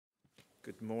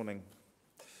Good morning.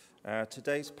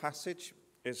 Today's passage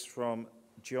is from 1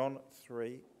 John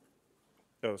 3,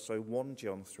 verses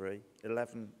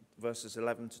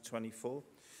 11 to 24.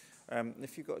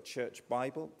 If you've got a church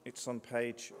Bible, it's on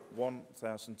page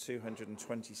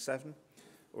 1227,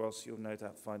 or else you'll no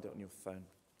doubt find it on your phone.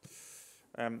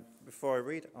 Before I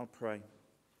read, I'll pray.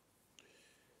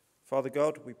 Father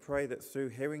God, we pray that through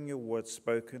hearing your words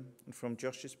spoken and from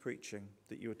Josh's preaching,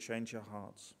 that you would change our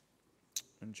hearts.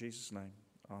 In Jesus' name,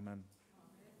 amen.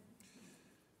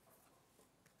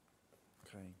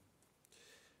 Okay.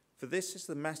 For this is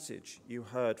the message you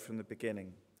heard from the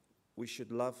beginning. We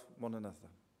should love one another.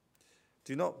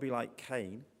 Do not be like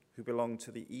Cain, who belonged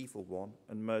to the evil one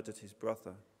and murdered his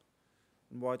brother.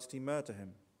 And why did he murder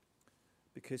him?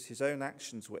 Because his own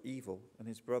actions were evil and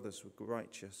his brothers were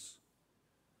righteous.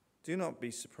 Do not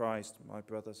be surprised, my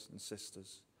brothers and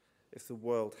sisters, if the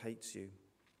world hates you.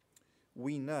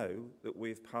 We know that we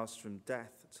have passed from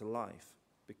death to life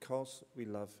because we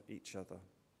love each other.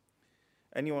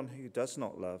 Anyone who does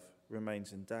not love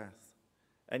remains in death.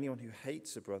 Anyone who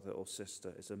hates a brother or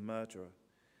sister is a murderer,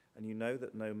 and you know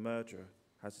that no murderer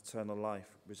has eternal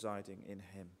life residing in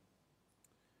him.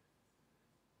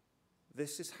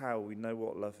 This is how we know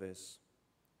what love is.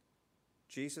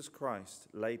 Jesus Christ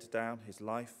laid down his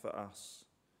life for us,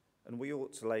 and we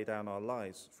ought to lay down our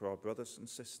lives for our brothers and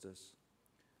sisters.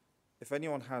 If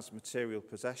anyone has material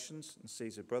possessions and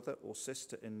sees a brother or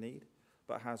sister in need,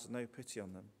 but has no pity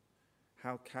on them,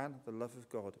 how can the love of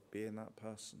God be in that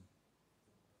person?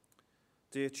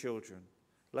 Dear children,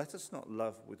 let us not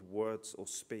love with words or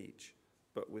speech,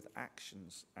 but with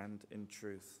actions and in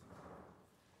truth.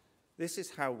 This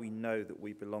is how we know that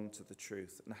we belong to the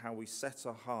truth and how we set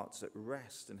our hearts at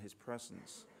rest in his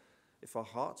presence. If our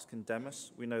hearts condemn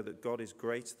us, we know that God is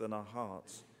greater than our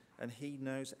hearts, and he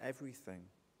knows everything.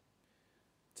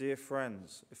 Dear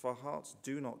friends, if our hearts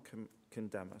do not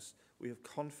condemn us, we have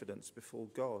confidence before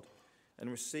God and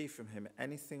receive from him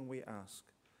anything we ask,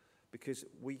 because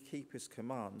we keep his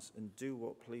commands and do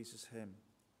what pleases him.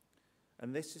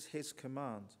 And this is his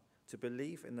command, to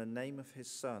believe in the name of his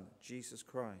Son, Jesus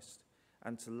Christ,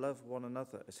 and to love one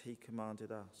another as he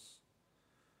commanded us.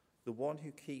 The one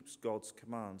who keeps God's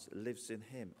commands lives in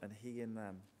him and he in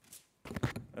them.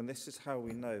 And this is how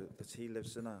we know that he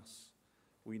lives in us.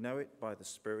 We know it by the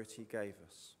Spirit he gave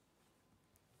us.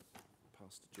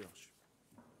 Pastor Josh.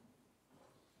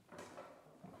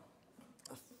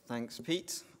 Thanks,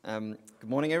 Pete. Good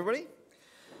morning, everybody.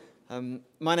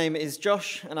 My name is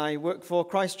Josh, and I work for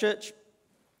Christ Church.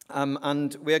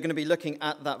 And we are going to be looking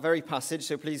at that very passage,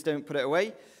 so please don't put it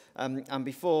away. And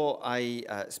before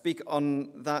I speak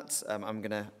on that, I'm going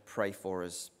to pray for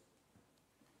us.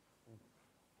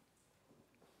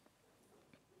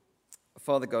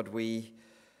 Father God, we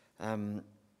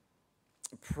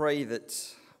pray that,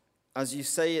 as you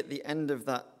say at the end of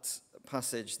that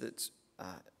passage, that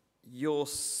your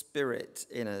Spirit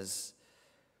in us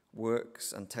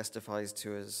works and testifies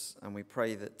to us, and we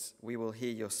pray that we will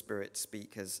hear your Spirit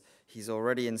speak as he's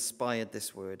already inspired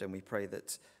this word, and we pray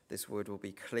that this word will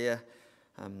be clear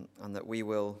and that we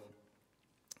will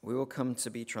come to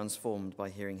be transformed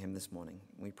by hearing him this morning.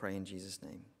 We pray in Jesus'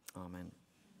 name. Amen.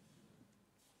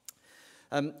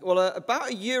 About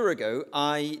a year ago,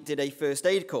 I did a first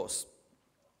aid course.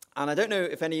 And I don't know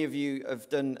if any of you have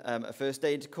done a first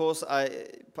aid course. I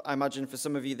imagine for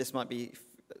some of you this might be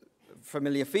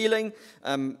familiar feeling.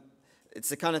 It's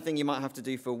the kind of thing you might have to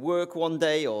do for work one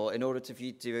day or in order to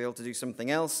be able to do something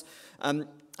else. And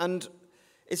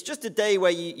it's just a day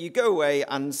where you go away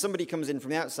and somebody comes in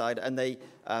from the outside and they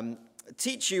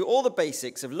teach you all the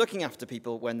basics of looking after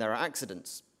people when there are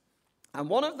accidents. And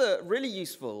one of the really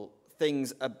useful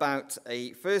things about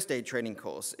a first aid training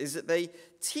course is that they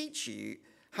teach you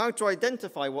how to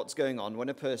identify what's going on when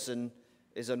a person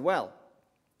is unwell.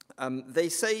 They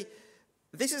say,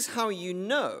 this is how you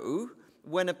know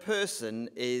when a person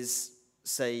is,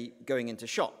 say, going into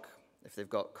shock. If they've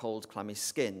got cold, clammy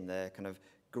skin, they're kind of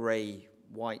grey,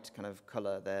 white kind of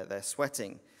colour, they're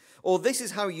sweating. Or this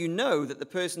is how you know that the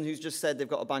person who's just said they've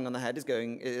got a bang on the head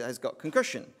has got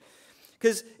concussion.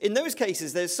 Because in those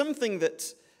cases, there's something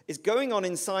that is going on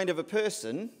inside of a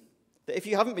person that if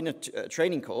you haven't been a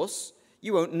training course,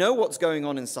 you won't know what's going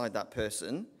on inside that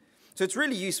person. So it's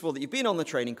really useful that you've been on the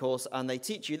training course and they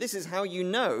teach you this is how you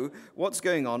know what's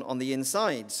going on the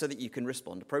inside so that you can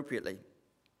respond appropriately.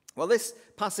 Well, this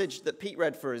passage that Pete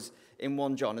read for us in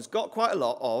 1 John has got quite a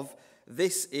lot of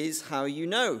this is how you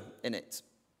know in it.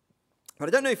 But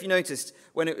I don't know if you noticed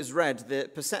when it was read, the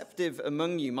perceptive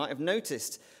among you might have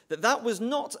noticed that that was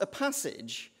not a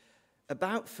passage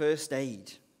about first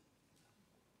aid.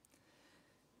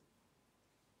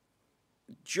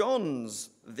 John's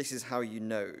 "this is how you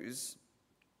knows"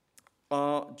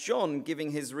 are John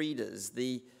giving his readers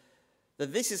the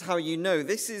 "this is how you know,"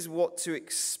 this is what to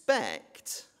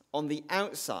expect on the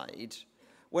outside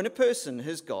when a person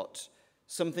has got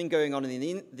something going on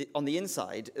on the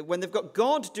inside, when they've got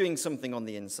God doing something on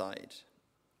the inside.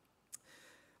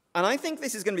 And I think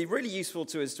this is going to be really useful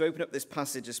to us to open up this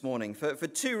passage this morning for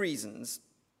two reasons.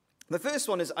 The first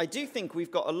one is I do think we've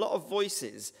got a lot of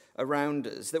voices around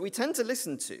us that we tend to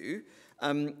listen to,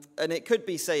 and it could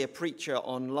be, say, a preacher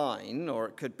online, or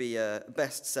it could be a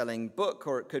best-selling book,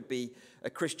 or it could be a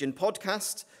Christian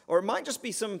podcast, or it might just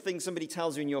be something somebody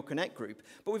tells you in your Connect group.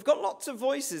 But we've got lots of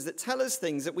voices that tell us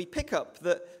things that we pick up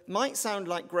that might sound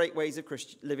like great ways of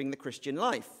living the Christian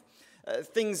life,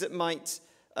 things that might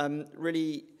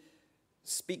really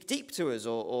speak deep to us,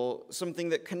 or something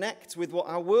that connects with what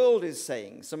our world is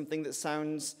saying, something that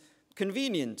sounds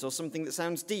convenient, or something that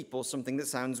sounds deep, or something that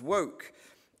sounds woke.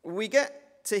 We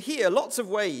get to hear lots of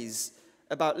ways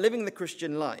about living the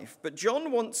Christian life, but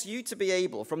John wants you to be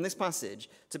able, from this passage,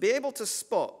 to be able to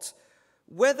spot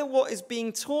whether what is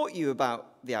being taught you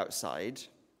about the outside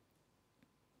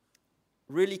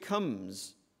really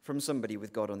comes from somebody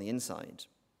with God on the inside.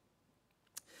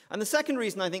 And the second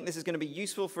reason I think this is going to be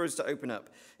useful for us to open up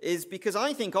is because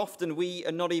I think often we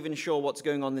are not even sure what's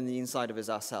going on in the inside of us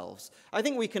ourselves. I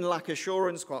think we can lack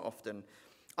assurance quite often.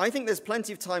 I think there's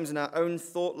plenty of times in our own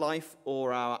thought life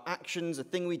or our actions, a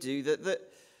thing we do,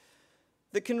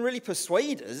 that can really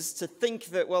persuade us to think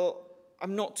that, well,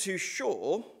 I'm not too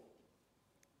sure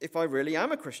if I really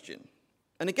am a Christian.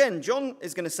 And again, John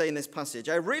is going to say in this passage,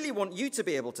 I really want you to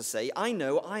be able to say, I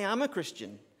know I am a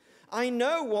Christian. I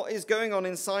know what is going on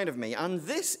inside of me, and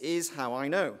this is how I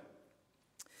know.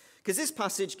 Because this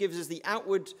passage gives us the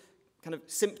outward kind of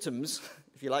symptoms,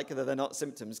 if you like, though they're not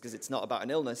symptoms because it's not about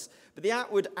an illness, but the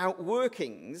outward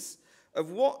outworkings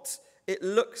of what it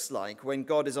looks like when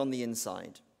God is on the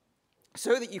inside,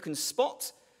 so that you can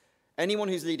spot anyone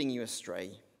who's leading you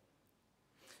astray,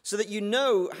 so that you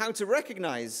know how to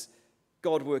recognize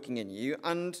God working in you,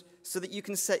 and so that you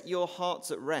can set your hearts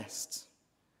at rest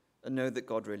and know that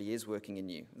God really is working in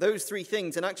you. Those three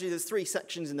things, and actually there's three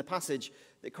sections in the passage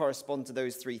that correspond to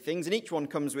those three things, and each one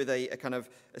comes with a kind of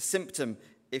a symptom,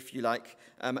 if you like,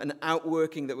 an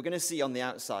outworking that we're going to see on the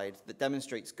outside that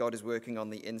demonstrates God is working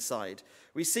on the inside.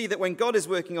 We see that when God is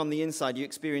working on the inside, you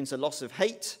experience a loss of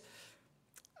hate,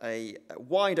 a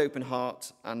wide open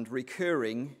heart, and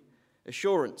recurring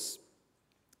assurance.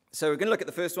 So we're going to look at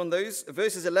the first one of those,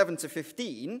 verses 11 to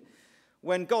 15.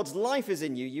 When God's life is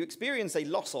in you, you experience a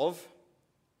loss of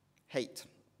hate.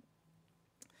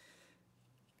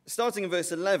 Starting in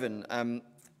verse 11.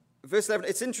 Verse 11,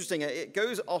 it's interesting. It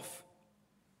goes off,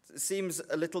 it seems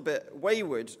a little bit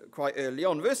wayward quite early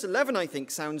on. Verse 11, I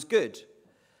think, sounds good.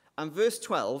 And verse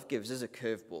 12 gives us a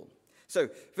curveball. So,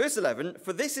 verse 11,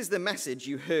 for this is the message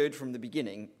you heard from the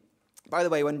beginning. By the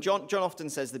way, when John often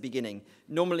says the beginning,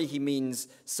 normally he means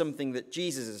something that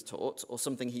Jesus has taught or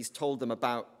something he's told them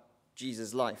about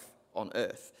Jesus' life on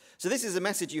earth. So this is a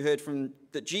message you heard from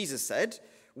that Jesus said,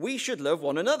 we should love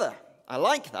one another. I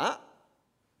like that.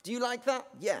 Do you like that?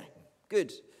 Yeah,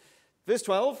 good. Verse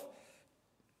 12.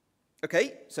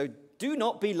 Okay, so do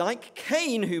not be like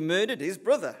Cain, who murdered his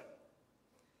brother.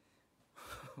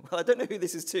 Well, I don't know who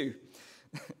this is to.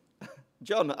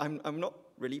 John, I'm not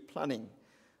really planning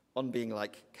on being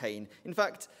like Cain. In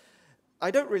fact, I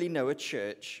don't really know a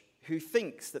church who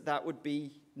thinks that that would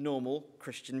be normal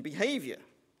Christian behavior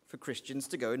for Christians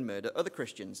to go and murder other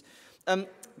Christians. But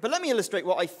let me illustrate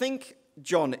what I think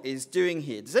John is doing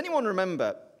here. Does anyone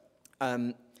remember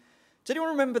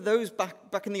those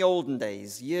back in the olden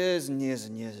days, years and years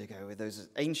and years ago, with those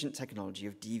ancient technology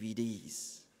of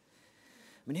DVDs?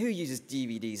 I mean, who uses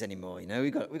DVDs anymore? You know,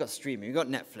 we've got streaming, we've got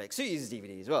Netflix. Who uses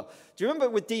DVDs? Well, do you remember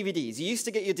with DVDs, you used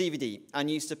to get your DVD and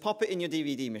you used to pop it in your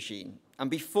DVD machine. And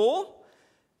before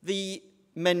the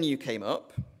menu came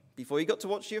up, before you got to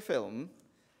watch your film,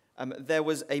 there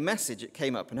was a message that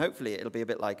came up, and hopefully it'll be a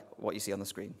bit like what you see on the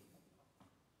screen.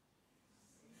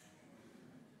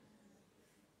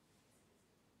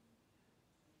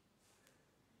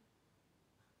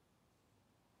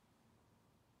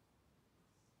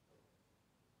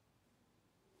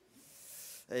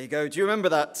 There you go. Do you remember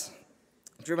that?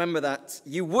 Do you remember that?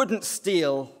 You wouldn't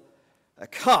steal a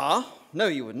car. No,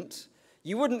 you wouldn't.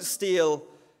 You wouldn't steal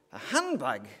a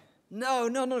handbag. No,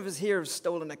 none of us here have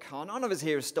stolen a car. None of us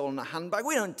here have stolen a handbag.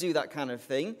 We don't do that kind of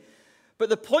thing. But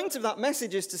the point of that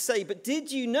message is to say, but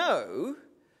did you know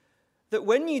that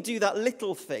when you do that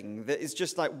little thing that is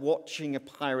just like watching a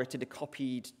pirated, a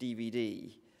copied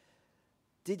DVD,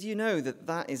 did you know that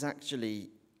that is actually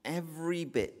every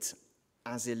bit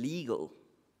as illegal,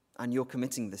 and you're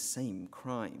committing the same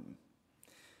crime.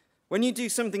 When you do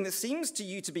something that seems to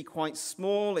you to be quite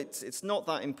small, it's not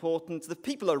that important, the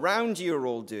people around you are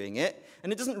all doing it,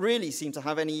 and it doesn't really seem to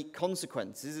have any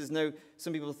consequences.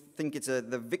 Some people think it's the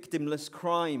victimless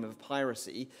crime of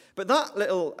piracy, but that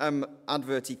little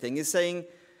adverty thing is saying,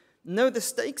 no, the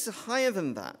stakes are higher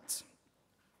than that.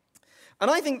 And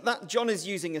I think that John is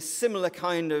using a similar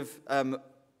kind of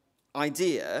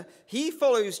idea. He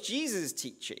follows Jesus'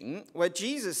 teaching, where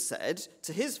Jesus said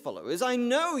to his followers, I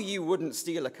know you wouldn't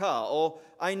steal a car, or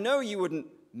I know you wouldn't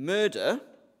murder.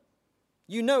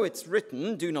 You know it's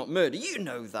written, do not murder. You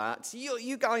know that.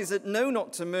 You guys that know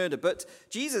not to murder. But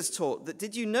Jesus taught that,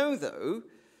 did you know, though,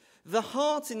 the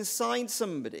heart inside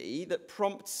somebody that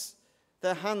prompts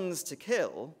their hands to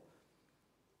kill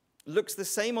looks the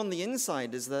same on the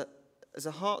inside as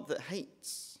a heart that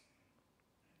hates.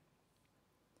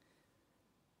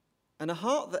 And a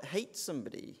heart that hates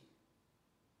somebody,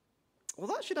 well,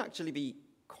 that should actually be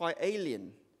quite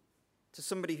alien to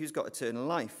somebody who's got eternal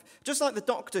life. Just like the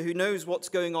doctor who knows what's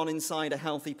going on inside a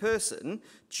healthy person,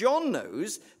 John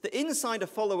knows that inside a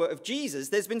follower of Jesus,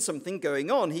 there's been something going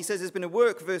on. He says there's been a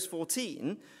work, verse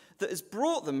 14, that has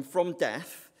brought them from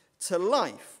death to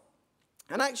life.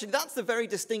 And actually, that's the very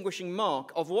distinguishing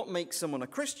mark of what makes someone a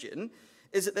Christian,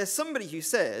 is that there's somebody who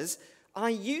says, I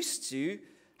used to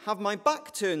have my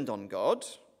back turned on God,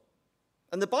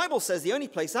 and the Bible says the only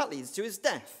place that leads to is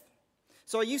death.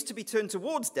 So I used to be turned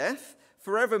towards death,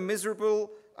 forever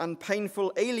miserable and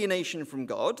painful alienation from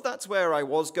God. That's where I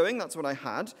was going, that's what I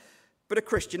had. But a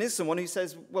Christian is someone who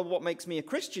says, well, what makes me a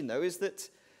Christian, though, is that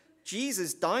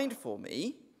Jesus died for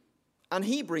me, and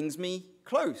he brings me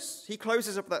close. He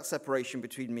closes up that separation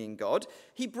between me and God.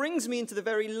 He brings me into the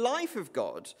very life of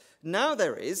God. Now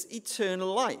there is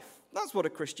eternal life. That's what a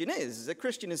Christian is. A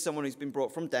Christian is someone who's been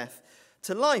brought from death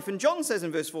to life. And John says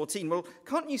in verse 14, well,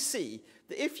 can't you see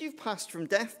that if you've passed from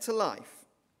death to life,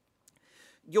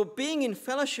 you're being in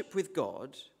fellowship with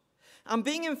God and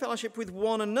being in fellowship with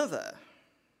one another.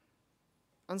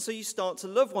 And so you start to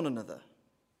love one another.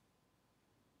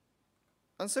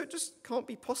 And so it just can't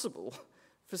be possible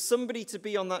for somebody to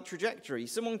be on that trajectory,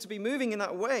 someone to be moving in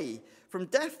that way from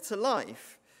death to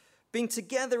life, being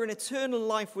together in eternal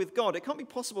life with God. It can't be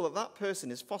possible that that person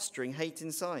is fostering hate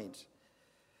inside.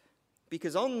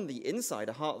 Because on the inside,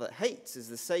 a heart that hates is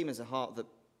the same as a heart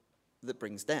that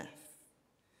brings death.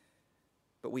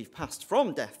 But we've passed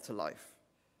from death to life.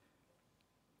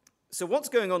 So what's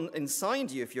going on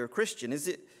inside you if you're a Christian is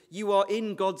that you are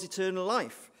in God's eternal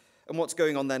life. And what's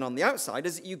going on then on the outside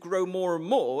is that you grow more and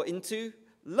more into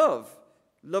love,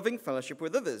 loving fellowship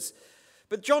with others.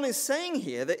 But John is saying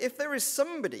here that if there is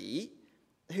somebody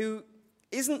who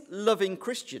isn't loving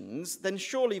Christians, then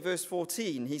surely, verse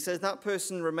 14, he says that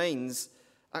person remains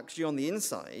actually on the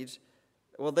inside.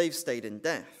 Well, they've stayed in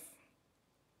death.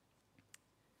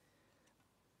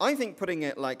 I think putting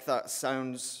it like that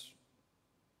sounds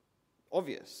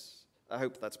obvious. I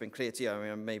hope that's been clear to you. I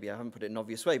mean, maybe I haven't put it in an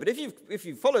obvious way. But if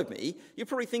you've followed me, you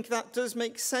probably think that does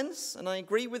make sense, and I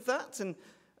agree with that, and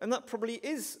that probably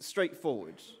is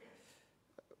straightforward.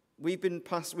 We've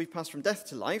passed from death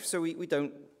to life, so we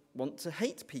don't want to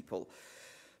hate people.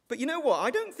 But you know what?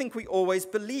 I don't think we always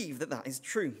believe that that is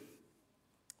true.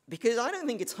 Because I don't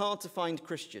think it's hard to find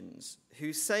Christians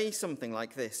who say something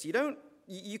like this.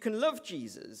 You can love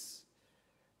Jesus,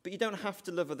 but you don't have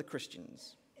to love other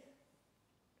Christians.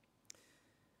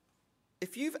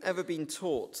 If you've ever been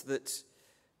taught that,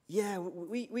 yeah,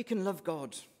 we can love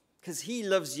God because he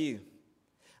loves you,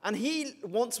 and he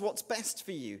wants what's best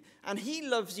for you, and he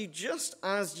loves you just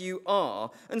as you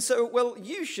are, and so, well,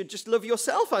 you should just love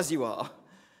yourself as you are,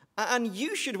 and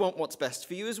you should want what's best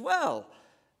for you as well.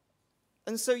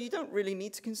 And so you don't really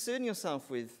need to concern yourself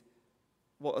with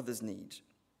what others need.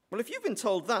 Well, if you've been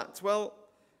told that, well,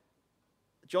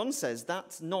 John says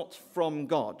that's not from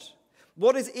God.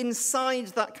 What is inside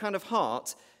that kind of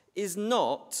heart is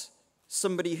not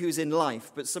somebody who's in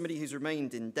life, but somebody who's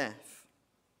remained in death.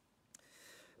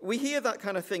 We hear that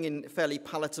kind of thing in fairly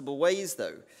palatable ways,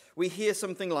 though. We hear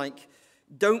something like,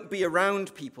 don't be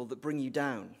around people that bring you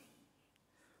down.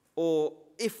 Or,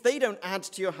 if they don't add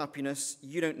to your happiness,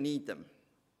 you don't need them.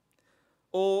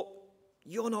 Or,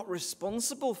 you're not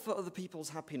responsible for other people's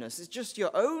happiness. It's just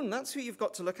your own. That's who you've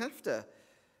got to look after.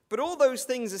 But all those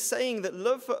things are saying that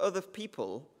love for other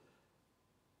people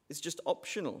is just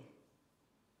optional.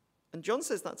 And John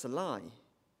says that's a lie.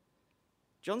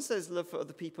 John says love for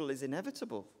other people is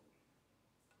inevitable.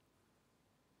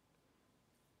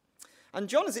 And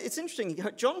it's interesting,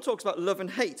 John talks about love and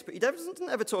hate, but he doesn't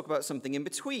ever talk about something in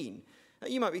between. Now,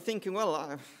 you might be thinking,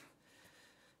 well,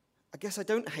 I guess I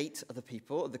don't hate other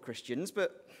people, other Christians,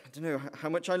 but I don't know how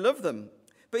much I love them.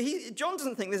 But John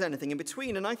doesn't think there's anything in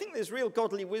between, and I think there's real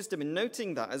godly wisdom in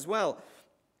noting that as well.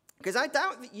 Because I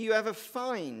doubt that you ever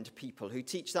find people who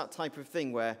teach that type of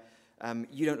thing where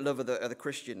you don't love other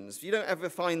Christians. You don't ever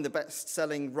find the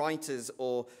best-selling writers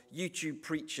or YouTube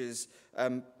preachers,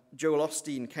 Joel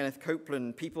Osteen, Kenneth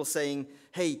Copeland, people saying,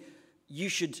 hey, you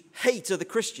should hate other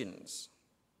Christians.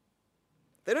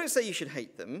 They don't say you should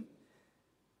hate them,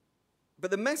 but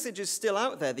the message is still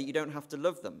out there that you don't have to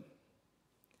love them.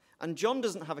 And John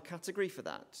doesn't have a category for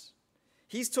that.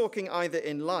 He's talking either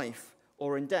in life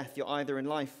or in death. You're either in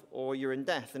life or you're in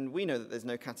death, and we know that there's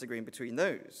no category in between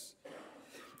those.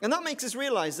 And that makes us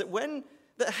realize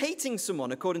that hating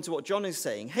someone, according to what John is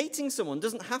saying, hating someone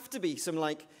doesn't have to be some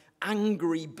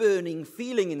angry, burning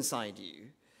feeling inside you.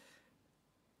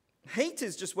 Hate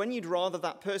is just when you'd rather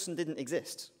that person didn't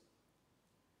exist.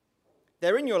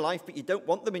 They're in your life, but you don't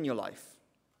want them in your life.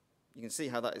 You can see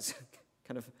how that is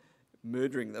kind of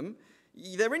murdering them.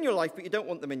 They're in your life, but you don't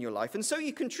want them in your life. And so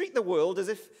you can treat the world as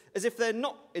if they're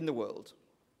not in the world.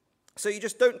 So you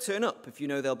just don't turn up if you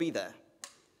know they'll be there.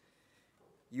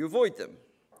 You avoid them.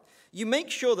 You make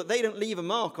sure that they don't leave a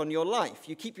mark on your life.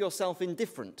 You keep yourself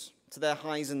indifferent to their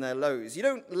highs and their lows. You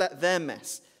don't let their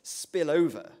mess spill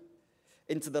over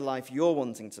into the life you're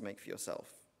wanting to make for yourself.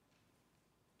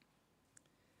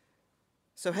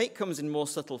 So hate comes in more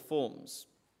subtle forms.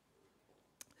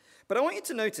 But I want you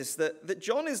to notice that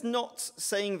John is not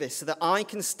saying this so that I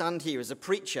can stand here as a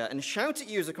preacher and shout at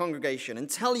you as a congregation and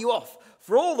tell you off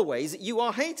for all the ways that you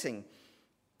are hating.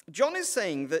 John is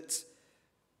saying that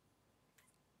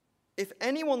if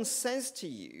anyone says to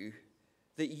you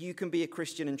that you can be a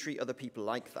Christian and treat other people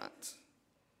like that,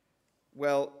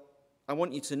 well, I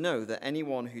want you to know that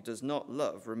anyone who does not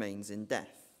love remains in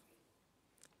death.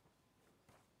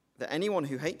 That anyone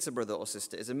who hates a brother or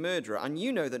sister is a murderer, and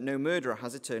you know that no murderer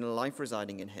has eternal life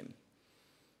residing in him.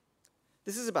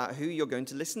 This is about who you're going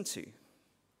to listen to.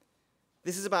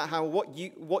 This is about what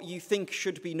you think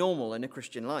should be normal in a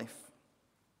Christian life.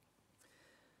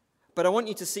 But I want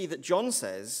you to see that John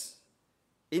says,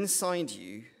 inside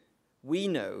you, we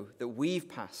know that we've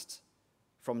passed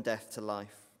from death to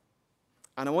life.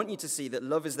 And I want you to see that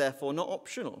love is therefore not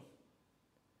optional,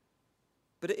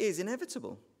 but it is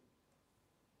inevitable.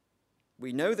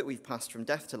 We know that we've passed from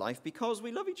death to life because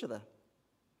we love each other.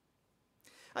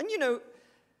 And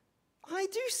I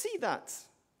do see that.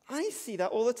 I see that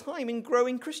all the time in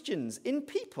growing Christians, in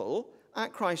people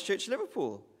at Christ Church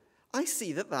Liverpool. I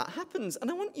see that happens. And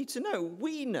I want you to know,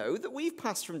 we know that we've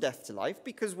passed from death to life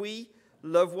because we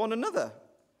love one another.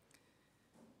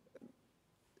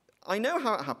 I know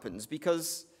how it happens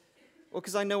because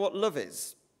I know what love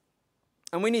is.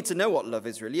 And we need to know what love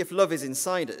is, really. If love is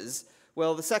inside us,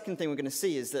 well, the second thing we're going to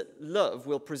see is that love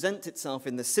will present itself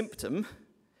in the symptom,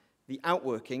 the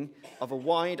outworking of a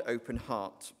wide open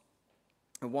heart.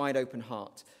 A wide open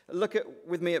heart. Look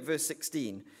with me at verse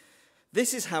 16.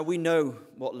 This is how we know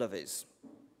what love is.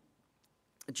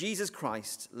 Jesus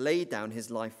Christ laid down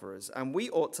his life for us, and we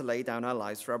ought to lay down our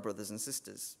lives for our brothers and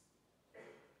sisters.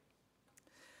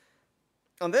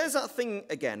 And there's that thing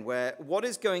again where what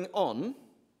is going on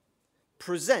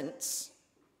presents.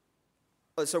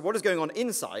 So what is going on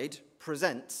inside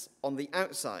presents on the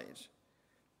outside.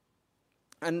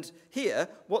 And here,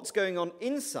 what's going on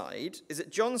inside is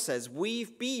that John says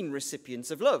we've been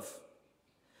recipients of love.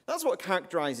 That's what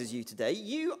characterizes you today.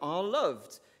 You are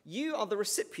loved. You are the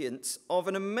recipients of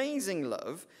an amazing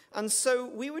love. And so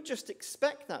we would just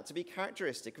expect that to be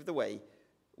characteristic of the way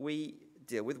we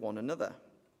deal with one another.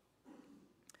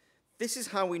 This is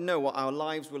how we know what our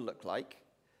lives will look like.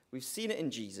 We've seen it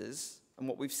in Jesus. And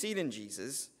what we've seen in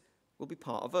Jesus will be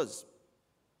part of us.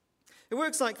 It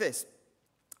works like this.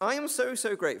 I am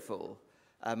so grateful.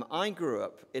 I grew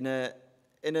up in a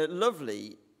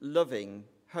lovely, loving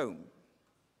home.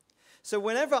 So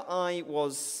whenever I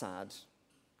was sad,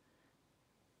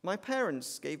 my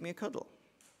parents gave me a cuddle.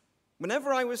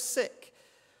 Whenever I was sick,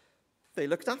 they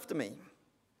looked after me.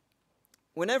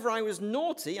 Whenever I was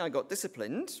naughty, I got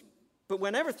disciplined. But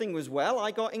when everything was well,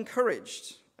 I got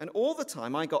encouraged. And all the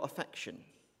time, I got affection.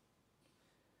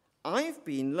 I've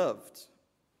been loved.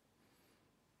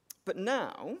 But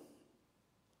now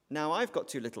I've got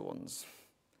 2 little ones.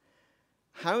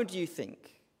 How do you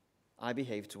think I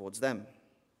behave towards them?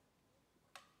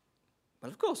 Well,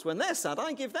 of course, when they're sad,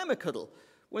 I give them a cuddle.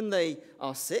 When they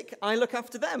are sick, I look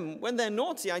after them. When they're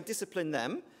naughty, I discipline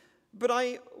them. But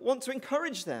I want to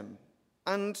encourage them.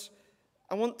 And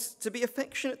I want to be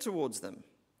affectionate towards them.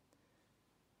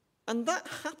 And that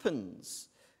happens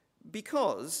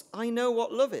because I know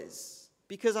what love is,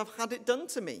 because I've had it done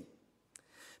to me.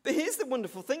 But here's the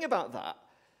wonderful thing about that,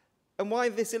 and why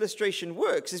this illustration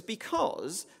works, is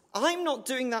because I'm not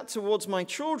doing that towards my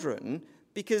children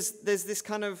because there's this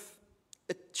kind of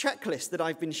a checklist that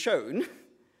I've been shown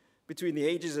between the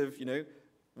ages of,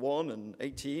 1 and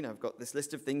 18. I've got this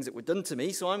list of things that were done to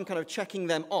me, so I'm kind of checking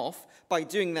them off by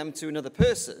doing them to another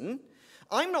person.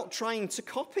 I'm not trying to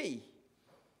copy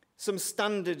some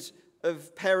standard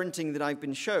of parenting that I've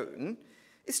been shown.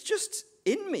 It's just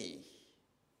in me.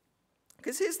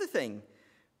 Because here's the thing.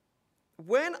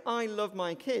 When I love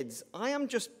my kids, I am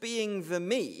just being the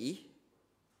me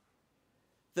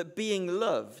that being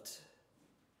loved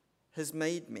has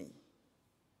made me.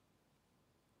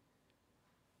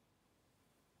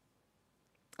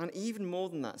 And even more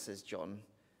than that, says John,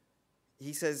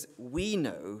 he says, we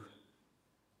know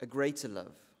a greater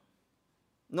love.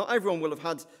 Not everyone will have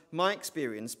had my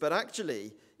experience, but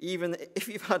actually, even if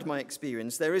you've had my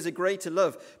experience, there is a greater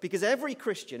love, because every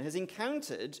Christian has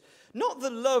encountered not the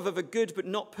love of a good but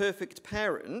not perfect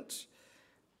parent,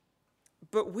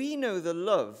 but we know the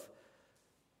love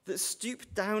that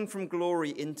stooped down from glory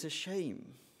into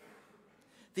shame,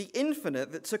 the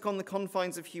infinite that took on the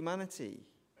confines of humanity.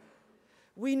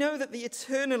 We know that the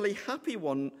eternally happy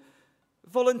one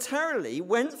voluntarily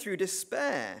went through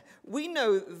despair. We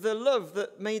know the love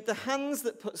that made the hands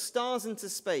that put stars into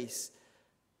space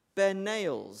bear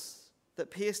nails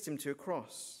that pierced him to a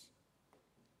cross.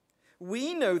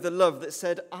 We know the love that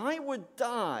said, I would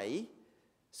die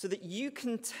so that you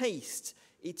can taste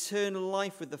eternal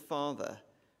life with the Father.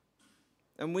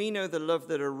 And we know the love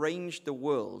that arranged the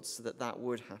world so that that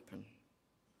would happen.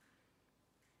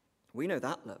 We know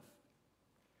that love.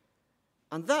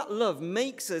 And that love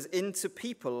makes us into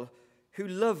people who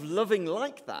love loving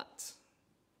like that.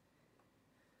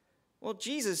 Well,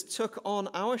 Jesus took on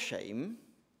our shame.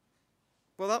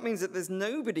 Well, that means that there's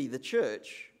nobody the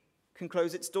church can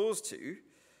close its doors to,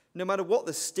 no matter what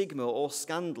the stigma or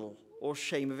scandal or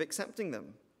shame of accepting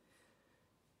them.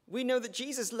 We know that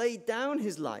Jesus laid down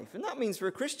his life, and that means for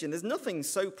a Christian, there's nothing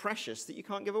so precious that you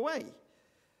can't give away.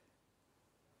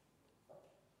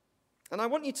 And I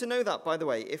want you to know that, by the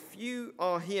way, if you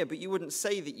are here but you wouldn't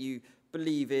say that you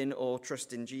believe in or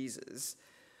trust in Jesus,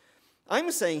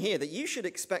 I'm saying here that you should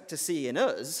expect to see in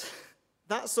us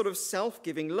that sort of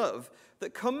self-giving love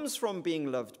that comes from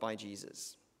being loved by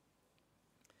Jesus.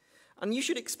 And you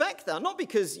should expect that, not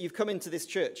because you've come into this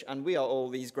church and we are all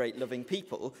these great loving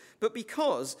people, but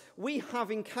because we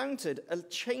have encountered a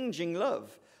changing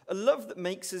love, a love that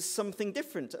makes us something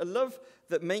different, a love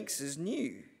that makes us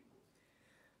new.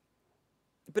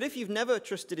 But if you've never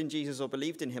trusted in Jesus or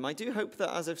believed in him, I do hope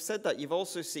that as I've said that, you've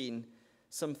also seen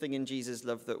something in Jesus'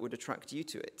 love that would attract you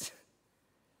to it.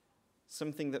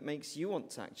 Something that makes you want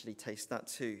to actually taste that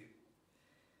too.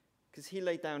 Because he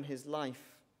laid down his life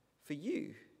for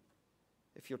you,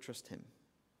 if you'll trust him.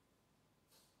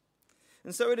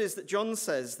 And so it is that John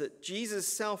says that Jesus'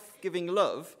 self-giving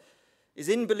love is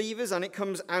in believers and it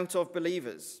comes out of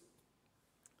believers.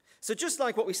 So just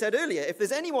like what we said earlier, if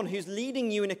there's anyone who's leading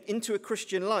you into a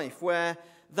Christian life where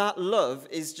that love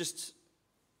is just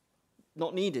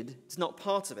not needed, it's not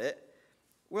part of it,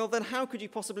 well, then how could you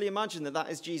possibly imagine that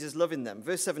that is Jesus' love in them?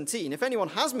 Verse 17, if anyone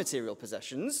has material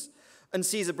possessions and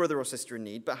sees a brother or sister in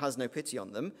need but has no pity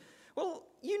on them, well,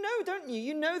 you know, don't you?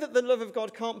 You know that the love of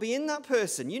God can't be in that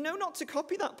person. You know not to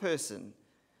copy that person.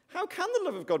 How can the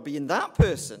love of God be in that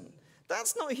person?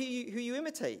 That's not who you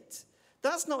imitate.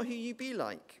 That's not who you be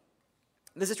like.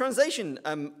 There's a translation,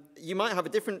 you might have a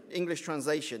different English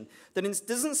translation, that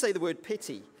doesn't say the word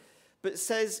pity, but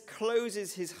says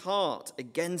closes his heart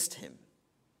against him.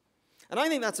 And I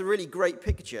think that's a really great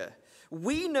picture.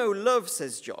 We know love,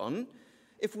 says John.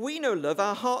 If we know love,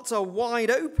 our hearts are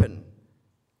wide open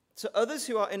to others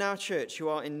who are in our church who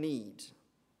are in need.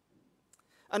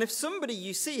 And if somebody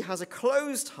you see has a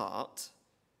closed heart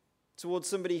towards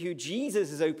somebody who Jesus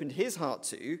has opened his heart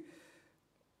to,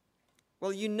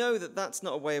 well, you know that that's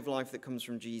not a way of life that comes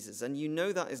from Jesus, and you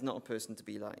know that is not a person to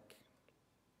be like.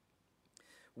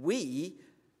 We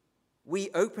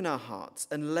open our hearts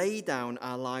and lay down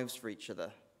our lives for each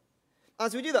other.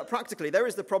 As we do that practically, there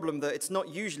is the problem that it's not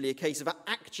usually a case of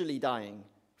actually dying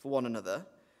for one another.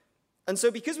 And so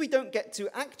because we don't get to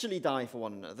actually die for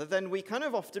one another, then we kind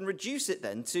of often reduce it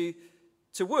then to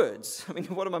words. I mean,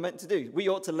 what am I meant to do? We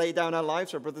ought to lay down our lives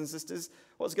for our brothers and sisters.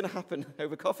 What's going to happen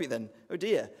over coffee then? Oh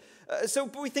dear.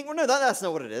 But we think, well, no, that's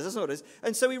not what it is. That's not what it is.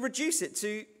 And so we reduce it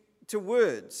to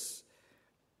words.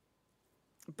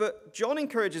 But John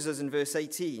encourages us in verse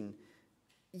 18,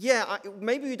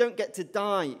 maybe we don't get to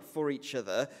die for each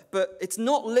other, but it's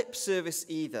not lip service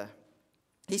either.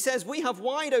 He says, we have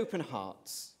wide open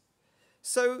hearts.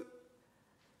 So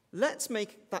let's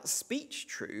make that speech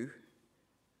true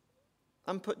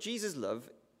and put Jesus' love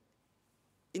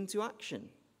into action.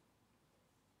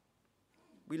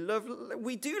 We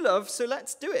do love, so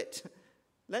let's do it.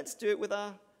 Let's do it with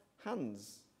our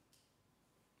hands.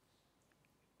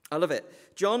 I love it.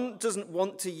 John doesn't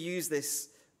want to use this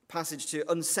passage to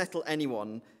unsettle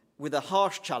anyone with a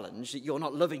harsh challenge that you're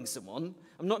not loving someone.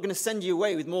 I'm not going to send you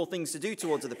away with more things to do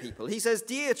towards other people. He says,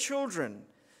 dear children,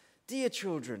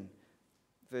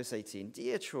 verse 18,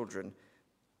 dear children,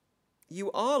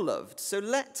 you are loved, so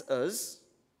let us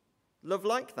love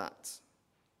like that.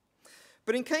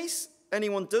 But in case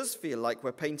anyone does feel like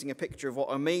we're painting a picture of what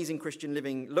amazing Christian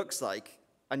living looks like,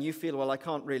 and you feel, well, I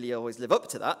can't really always live up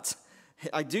to that,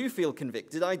 I do feel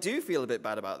convicted, I do feel a bit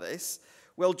bad about this,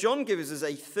 well, John gives us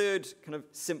a third kind of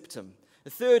symptom, a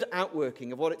third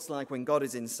outworking of what it's like when God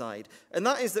is inside. And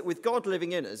that is that with God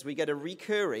living in us, we get a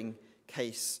recurring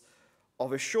case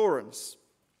of assurance.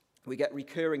 We get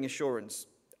recurring assurance.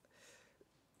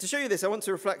 To show you this, I want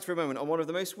to reflect for a moment on one of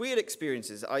the most weird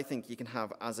experiences I think you can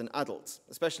have as an adult,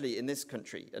 especially in this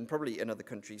country and probably in other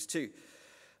countries too.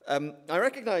 I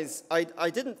recognize I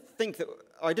didn't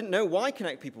know Y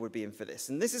Connect people would be in for this.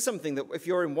 And this is something that if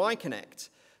you're in Y Connect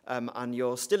and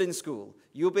you're still in school,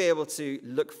 you'll be able to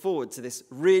look forward to this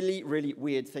really, really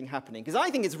weird thing happening. Because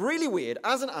I think it's really weird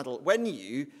as an adult when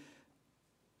you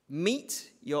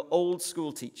meet your old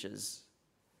school teachers,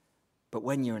 but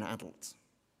when you're an adult.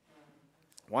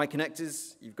 Y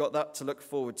Connectors, you've got that to look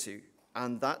forward to,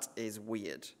 and that is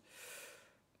weird.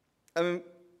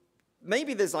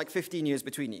 Maybe there's like 15 years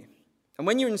between you, and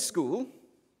when you're in school,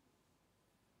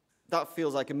 that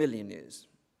feels like a million years.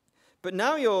 But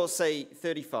now you're, say,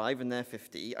 35 and they're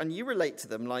 50, and you relate to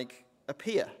them like a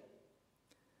peer,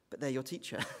 but they're your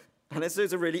teacher. And it's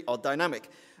a really odd dynamic.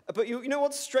 But you know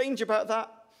what's strange about that?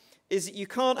 Is that you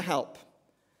can't help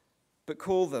but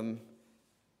call them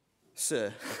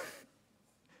sir.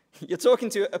 You're talking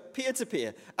to a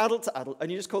peer-to-peer, adult to adult,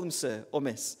 and you just call them sir or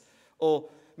miss or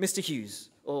Mr. Hughes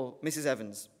or Mrs.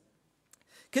 Evans.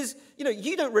 Because,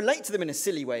 you don't relate to them in a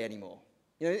silly way anymore.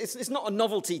 It's not a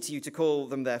novelty to you to call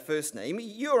them their first name.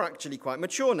 You're actually quite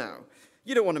mature now.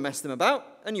 You don't want to mess them about,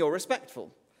 and you're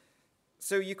respectful.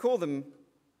 So you call them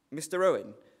Mr.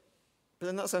 Owen. But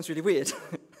then that sounds really weird.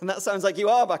 And that sounds like you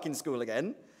are back in school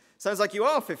again. Sounds like you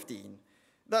are 15.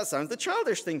 That sounds the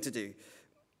childish thing to do.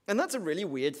 And that's a really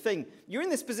weird thing. You're in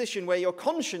this position where your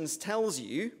conscience tells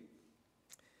you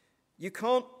you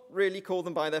can't really call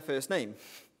them by their first name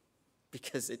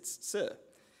because it's sir.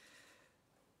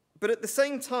 But at the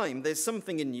same time, there's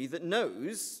something in you that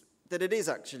knows that it is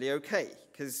actually okay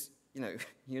because,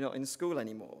 you're not in school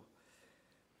anymore.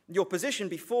 Your position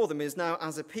before them is now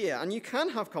as a peer, and you can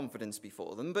have confidence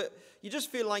before them, but you just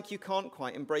feel like you can't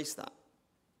quite embrace that.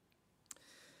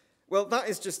 Well, that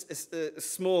is just a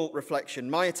small reflection,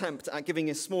 my attempt at giving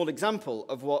a small example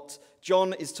of what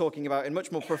John is talking about in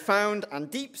much more profound and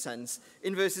deep sense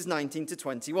in verses 19 to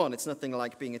 21. It's nothing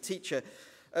like being a teacher.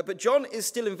 But John is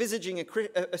still envisaging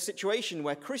a situation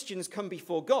where Christians come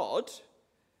before God,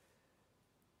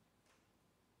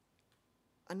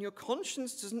 and your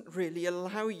conscience doesn't really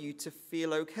allow you to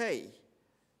feel okay.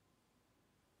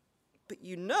 But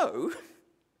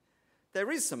there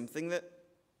is something that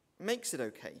makes it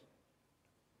okay.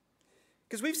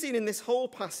 Because we've seen in this whole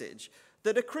passage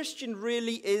that a Christian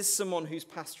really is someone who's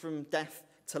passed from death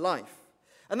to life.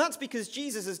 And that's because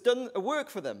Jesus has done a work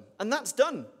for them, and that's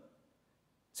done.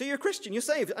 So you're a Christian, you're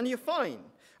saved, and you're fine.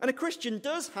 And a Christian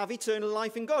does have eternal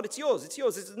life in God. It's yours,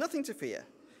 there's nothing to fear.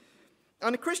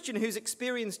 And a Christian who's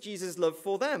experienced Jesus' love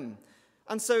for them.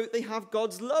 And so they have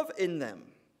God's love in them.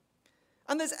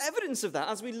 And there's evidence of that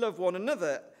as we love one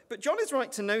another. But John is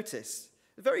right to notice,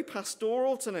 very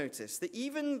pastoral to notice, that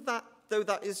even that, though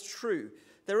that is true,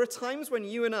 there are times when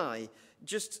you and I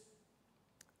just,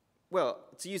 to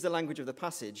use the language of the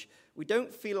passage, we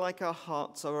don't feel like our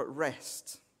hearts are at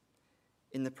rest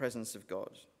in the presence of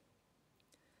God.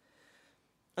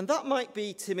 And that might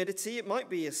be timidity, it might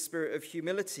be a spirit of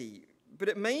humility, but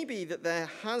it may be that there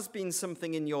has been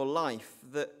something in your life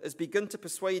that has begun to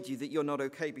persuade you that you're not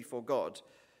okay before God.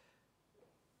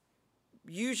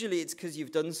 Usually it's because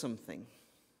you've done something.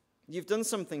 You've done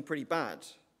something pretty bad.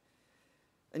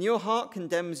 And your heart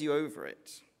condemns you over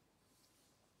it.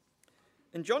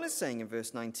 And John is saying in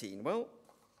verse 19,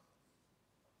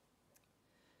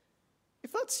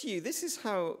 if that's you, this is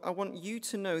how I want you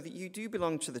to know that you do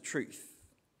belong to the truth.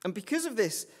 And because of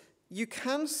this, you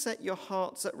can set your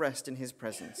hearts at rest in his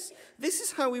presence. This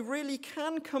is how we really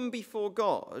can come before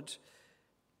God,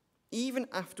 even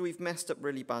after we've messed up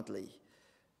really badly.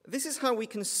 This is how we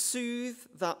can soothe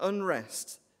that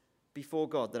unrest before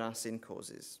God that our sin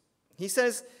causes. He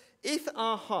says, if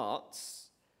our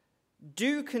hearts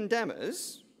do condemn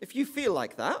us, if you feel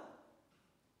like that,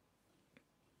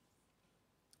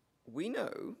 we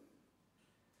know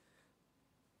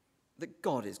that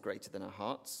God is greater than our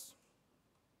hearts.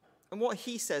 And what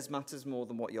he says matters more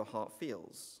than what your heart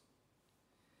feels.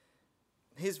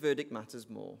 His verdict matters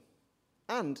more.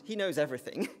 And he knows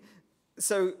everything.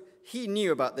 So he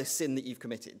knew about this sin that you've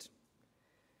committed.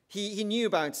 He knew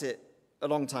about it a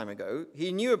long time ago.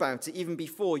 He knew about it even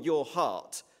before your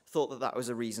heart thought that that was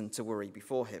a reason to worry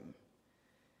before him.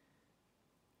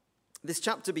 This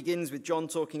chapter begins with John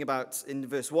talking about, in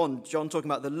verse 1, John talking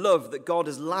about the love that God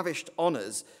has lavished on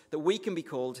us, that we can be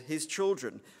called his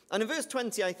children. And in verse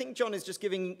 20, I think John is just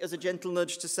giving us a gentle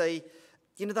nudge to say,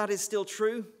 that is still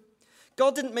true.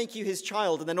 God didn't make you his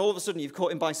child and then all of a sudden you've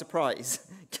caught him by surprise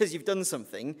because you've done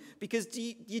something, because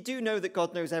you do know that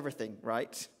God knows everything,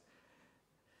 right?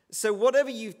 So whatever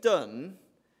you've done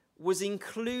was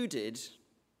included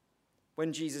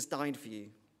when Jesus died for you.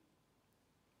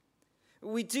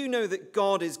 We do know that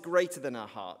God is greater than our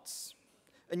hearts,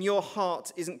 and your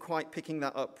heart isn't quite picking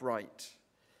that up right.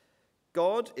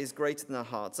 God is greater than our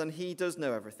hearts, and he does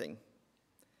know everything.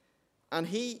 And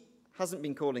he hasn't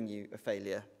been calling you a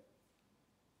failure.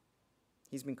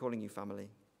 He's been calling you family.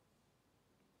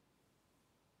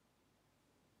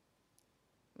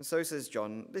 And so says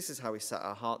John, this is how we set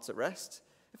our hearts at rest.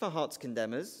 If our hearts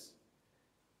condemn us,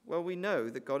 well, we know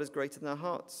that God is greater than our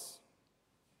hearts,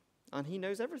 and he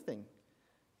knows everything.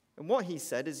 And what he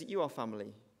said is that you are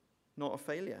family, not a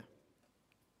failure.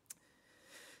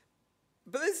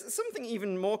 But there's something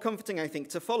even more comforting, I think,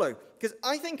 to follow. Because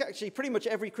I think actually pretty much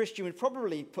every Christian would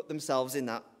probably put themselves in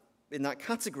that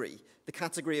category. The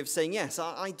category of saying, yes,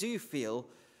 I do feel,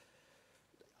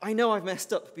 I know I've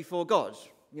messed up before God.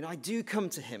 I do come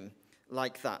to him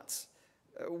like that.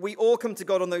 We all come to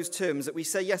God on those terms that we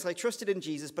say, yes, I trusted in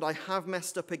Jesus, but I have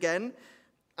messed up again.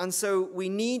 And so we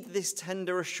need this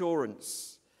tender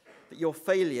assurance that your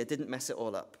failure didn't mess it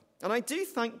all up. And I do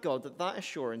thank God that that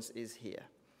assurance is here.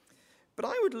 But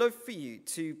I would love for you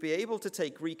to be able to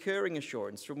take recurring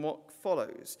assurance from what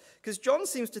follows. Because John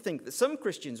seems to think that some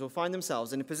Christians will find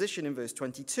themselves in a position in verse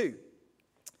 22.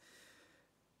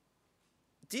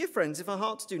 Dear friends, if our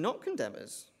hearts do not condemn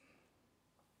us,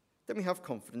 then we have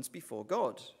confidence before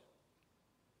God.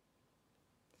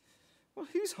 Well,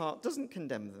 whose heart doesn't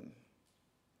condemn them?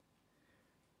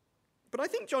 But I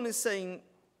think John is saying,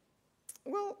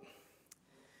 well,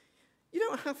 you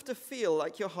don't have to feel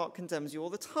like your heart condemns you all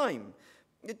the time.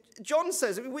 John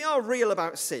says we are real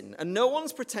about sin, and no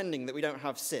one's pretending that we don't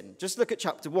have sin. Just look at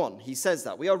chapter 1. He says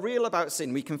that. We are real about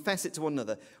sin. We confess it to one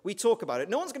another. We talk about it.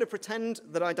 No one's going to pretend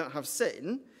that I don't have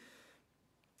sin.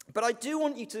 But I do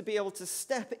want you to be able to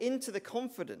step into the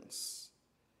confidence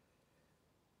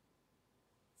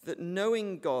that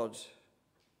knowing God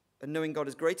and knowing God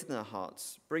is greater than our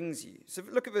hearts brings you. So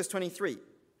look at verse 23.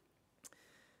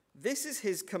 This is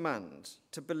his command,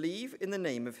 to believe in the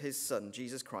name of his Son,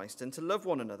 Jesus Christ, and to love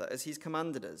one another as he's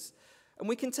commanded us. And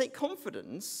we can take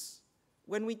confidence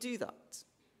when we do that.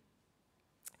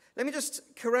 Let me just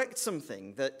correct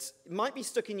something that might be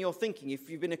stuck in your thinking if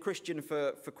you've been a Christian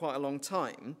for quite a long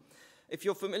time. If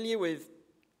you're familiar with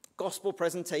gospel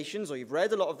presentations or you've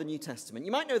read a lot of the New Testament,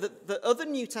 you might know that the other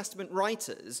New Testament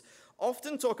writers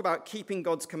often talk about keeping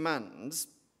God's commands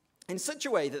in such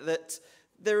a way that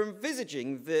they're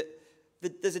envisaging that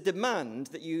there's a demand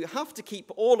that you have to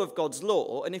keep all of God's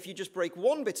law, and if you just break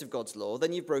one bit of God's law,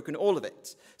 then you've broken all of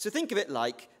it. So think of it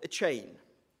like a chain.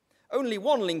 Only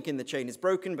one link in the chain is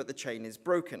broken, but the chain is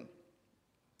broken.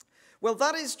 Well,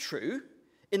 that is true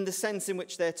in the sense in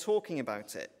which they're talking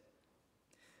about it.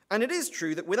 And it is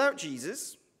true that without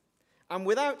Jesus and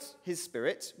without his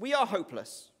Spirit, we are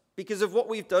hopeless because of what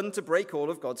we've done to break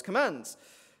all of God's commands.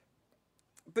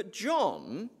 But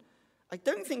John, I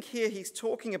don't think here he's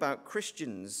talking about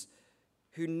Christians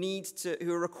who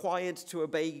are required to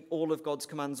obey all of God's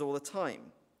commands all the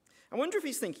time. I wonder if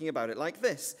he's thinking about it like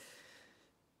this.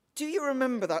 Do you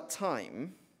remember that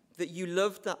time that you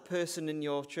loved that person in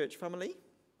your church family?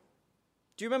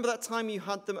 Do you remember that time you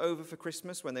had them over for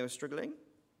Christmas when they were struggling?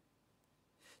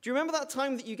 Do you remember that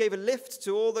time that you gave a lift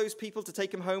to all those people to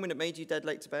take them home and it made you dead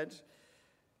late to bed?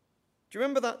 Do you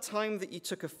remember that time that you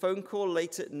took a phone call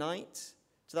late at night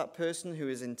to that person who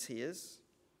is in tears?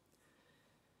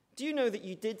 Do you know that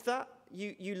you did that?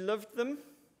 You loved them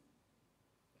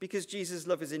because Jesus'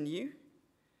 love is in you?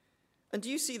 And do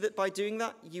you see that by doing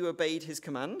that, you obeyed his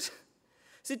command?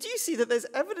 So do you see that there's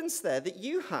evidence there that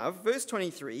you have, verse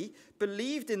 23,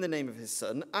 believed in the name of his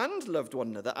Son and loved one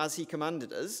another as he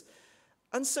commanded us,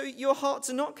 and so your hearts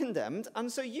are not condemned,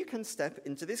 and so you can step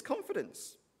into this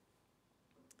confidence.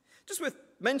 Just worth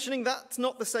mentioning, that's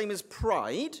not the same as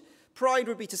pride. Pride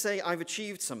would be to say, I've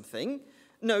achieved something.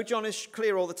 No, John is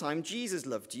clear all the time. Jesus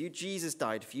loved you. Jesus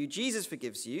died for you. Jesus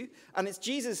forgives you. And it's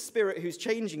Jesus' Spirit who's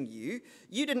changing you.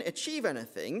 You didn't achieve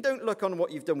anything. Don't look on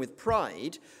what you've done with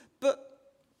pride. But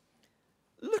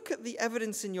look at the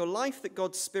evidence in your life that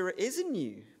God's Spirit is in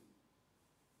you.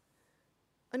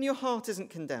 And your heart isn't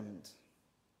condemned.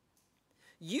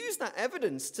 Use that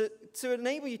evidence to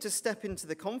enable you to step into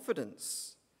the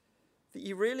confidence that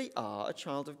you really are a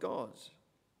child of God.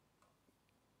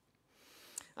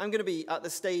 I'm going to be at the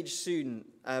stage soon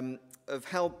of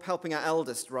helping our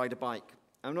eldest ride a bike.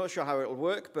 I'm not sure how it will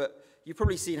work, but you've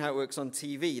probably seen how it works on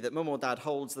TV, that mum or dad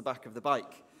holds the back of the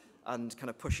bike and kind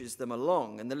of pushes them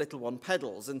along, and the little one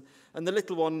pedals, and the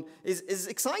little one is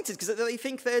excited because they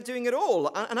think they're doing it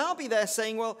all. And I'll be there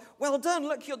saying, well done,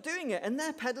 look, you're doing it. And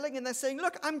they're pedaling, and they're saying,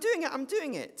 look, I'm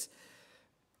doing it.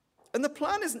 And the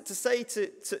plan isn't to say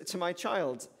to my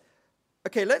child,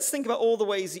 okay, let's think about all the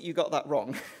ways that you got that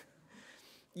wrong.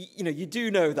 You do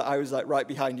know that I was like right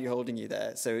behind you holding you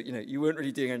there, so you weren't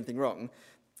really doing anything wrong.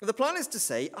 The plan is to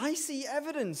say, I see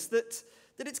evidence that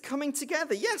it's coming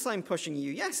together. Yes, I'm pushing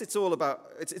you. Yes, it's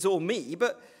all me,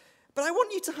 but I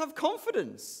want you to have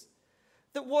confidence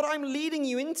that what I'm leading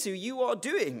you into, you are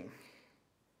doing.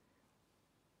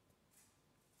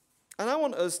 And I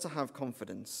want us to have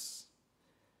confidence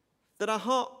that our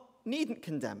heart needn't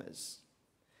condemn us.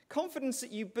 Confidence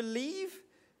that you believe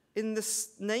in the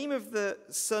name of the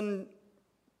Son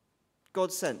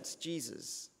God sent,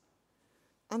 Jesus,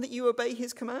 and that you obey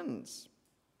his commands.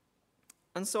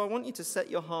 And so I want you to set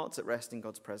your hearts at rest in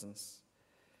God's presence.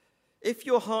 If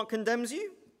your heart condemns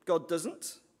you, God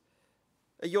doesn't.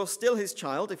 You're still his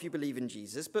child if you believe in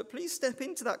Jesus, but please step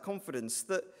into that confidence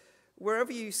that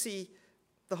wherever you see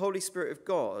the Holy Spirit of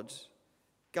God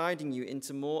guiding you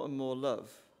into more and more love,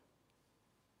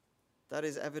 that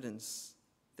is evidence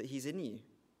that he's in you.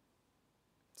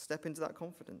 Step into that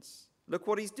confidence. Look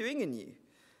what he's doing in you.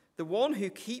 The one who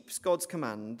keeps God's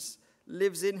commands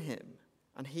lives in him,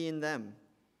 and he in them.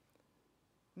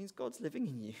 It means God's living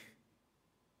in you.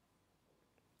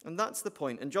 And that's the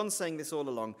point. And John's saying this all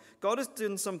along. God has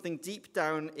done something deep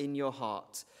down in your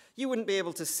heart. You wouldn't be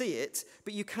able to see it,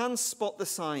 but you can spot the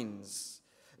signs.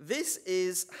 This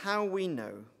is how we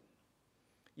know.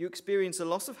 You experience a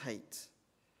loss of hate,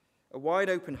 a wide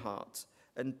open heart,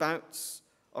 and bouts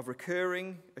of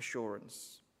recurring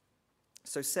assurance.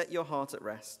 So set your heart at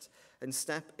rest and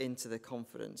step into the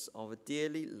confidence of a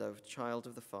dearly loved child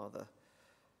of the Father,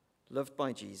 loved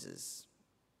by Jesus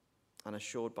and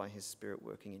assured by his Spirit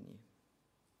working in you.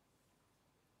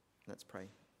 Let's pray.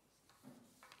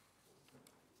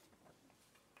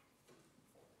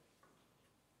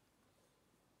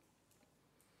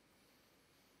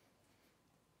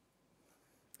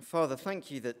 Father,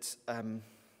 thank you that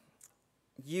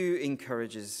you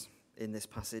encourage us in this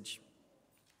passage.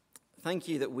 Thank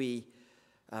you that we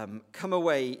come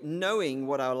away knowing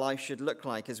what our life should look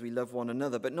like as we love one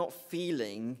another, but not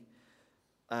feeling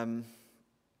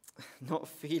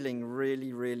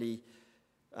really, really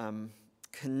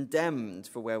condemned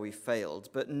for where we failed,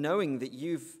 but knowing that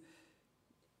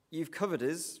you've covered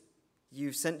us,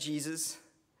 you've sent Jesus,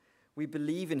 we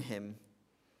believe in him,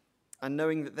 and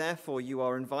knowing that therefore you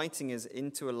are inviting us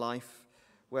into a life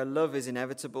where love is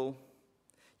inevitable.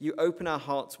 You open our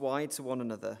hearts wide to one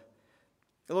another.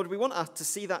 Lord, we want to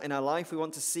see that in our life. We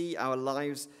want to see our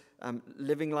lives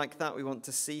living like that. We want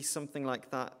to see something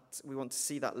like that. We want to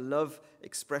see that love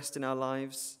expressed in our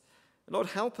lives. Lord,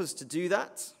 help us to do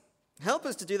that. Help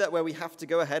us to do that where we have to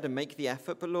go ahead and make the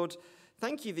effort. But Lord,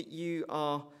 thank you that you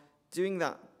are doing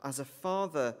that as a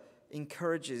father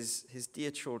encourages his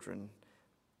dear children.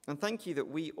 And thank you that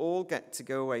we all get to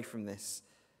go away from this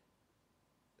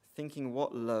thinking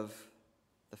what love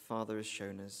the Father has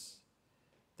shown us,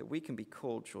 that we can be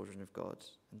called children of God,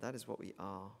 and that is what we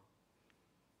are.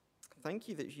 Thank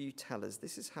you that you tell us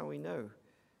this is how we know.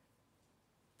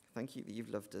 Thank you that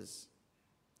you've loved us.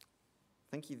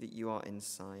 Thank you that you are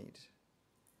inside,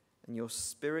 and your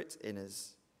Spirit in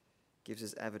us gives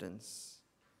us evidence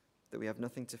that we have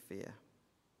nothing to fear.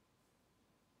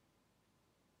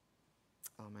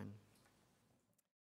 Amen.